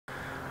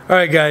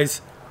Alright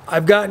guys,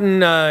 I've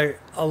gotten a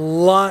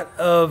lot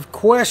of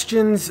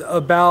questions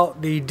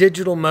about the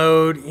digital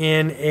mode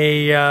in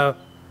a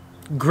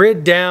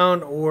grid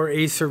down or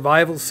a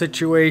survival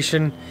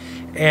situation,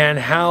 and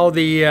how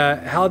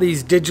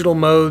these digital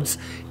modes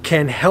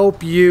can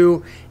help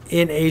you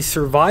in a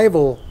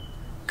survival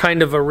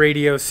kind of a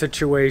radio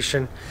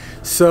situation.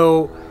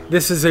 So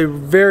this is a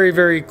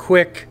very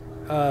quick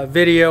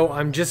video.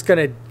 I'm just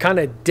going to kind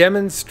of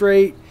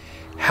demonstrate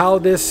how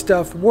this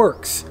stuff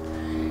works.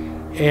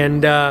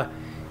 And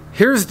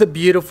here's the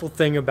beautiful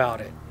thing about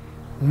it.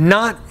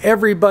 Not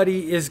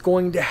everybody is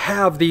going to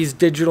have these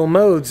digital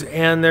modes,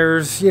 and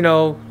there's, you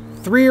know,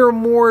 3 or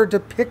more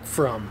to pick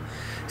from.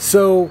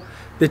 So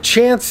the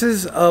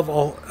chances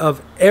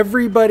of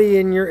everybody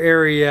in your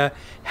area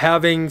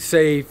having,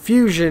 say,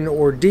 Fusion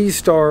or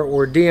D-Star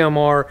or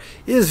DMR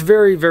is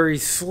very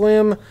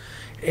slim,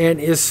 and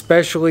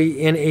especially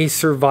in a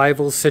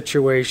survival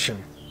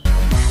situation.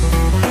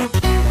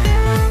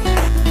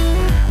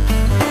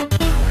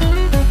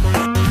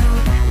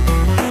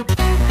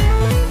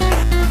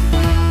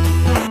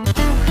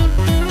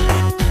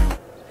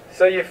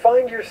 So you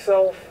find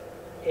yourself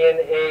in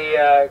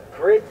a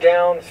grid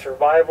down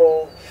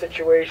survival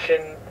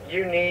situation.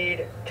 You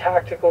need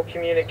tactical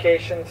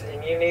communications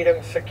and you need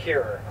them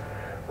secure.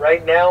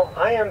 Right now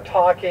I am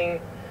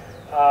talking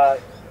on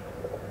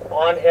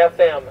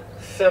FM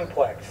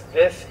Simplex.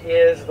 This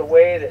is the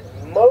way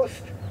that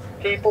most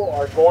people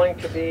are going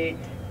to be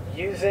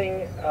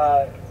using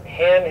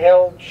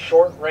handheld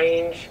short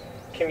range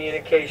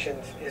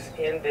communications, is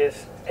in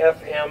this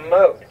FM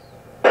mode.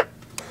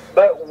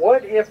 But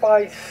what if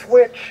I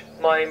switch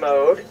my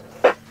mode?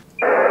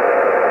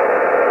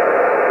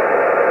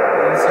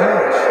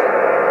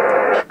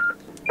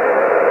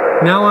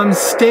 Now I'm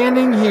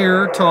standing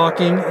here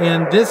talking,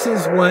 and this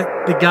is what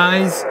the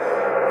guys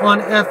on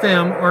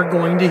FM are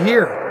going to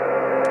hear.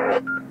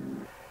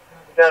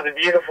 Now the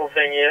beautiful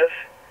thing is,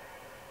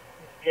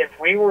 if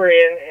we were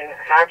in an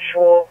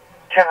actual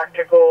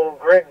tactical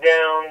grid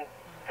down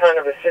kind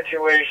of a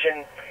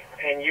situation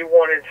and you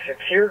wanted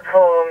secure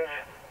comms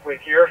with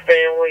your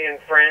family and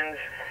friends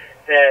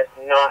that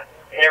not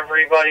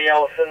everybody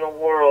else in the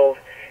world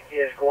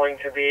is going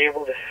to be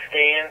able to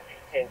scan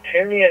and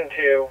tune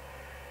into,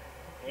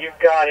 you've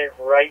got it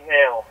right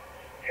now.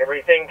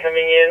 Everything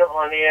coming in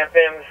on the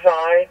FM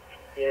side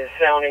is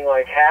sounding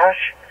like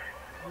hash.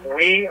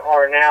 We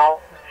are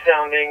now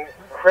sounding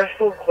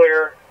crystal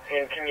clear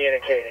and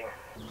communicating.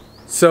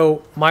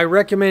 So my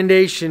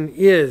recommendation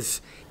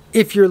is,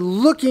 if you're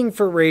looking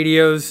for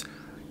radios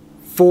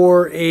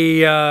for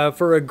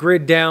a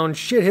grid down,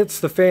 shit hits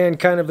the fan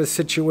kind of a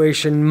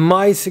situation,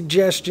 my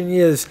suggestion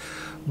is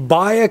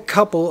buy a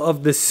couple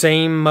of the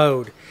same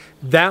mode.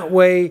 That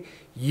way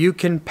you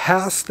can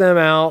pass them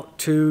out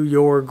to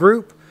your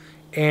group,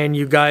 and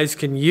you guys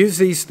can use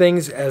these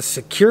things as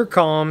secure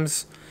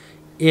comms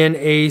in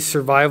a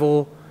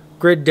survival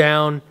grid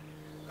down,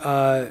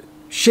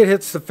 shit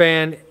hits the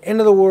fan, end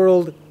of the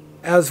world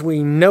as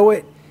we know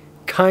it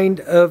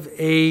kind of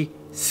a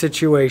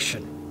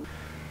situation.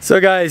 So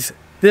guys,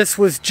 this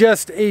was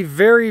just a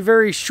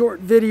very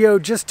short video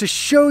just to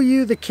show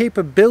you the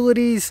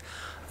capabilities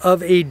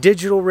of a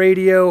digital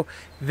radio.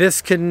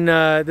 This could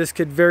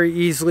very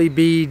easily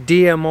be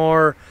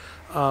DMR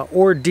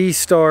or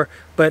D-Star,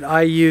 but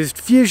I used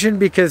Fusion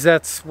because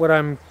that's what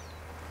I'm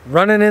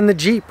running in the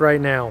Jeep right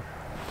now.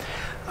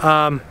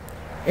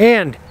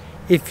 And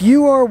if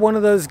you are one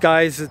of those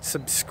guys that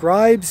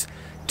subscribes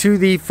to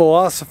the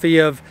philosophy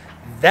of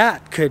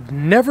that could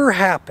never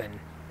happen,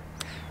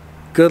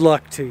 good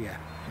luck to you.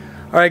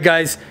 Alright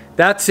guys,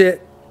 that's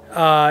it.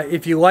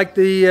 If you like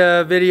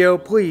the video,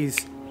 please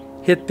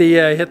hit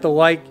the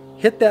like,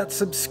 hit that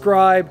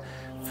subscribe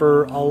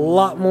for a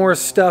lot more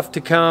stuff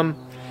to come,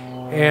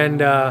 and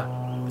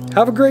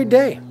have a great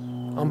day.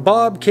 I'm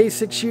Bob,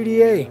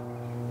 K6UDA.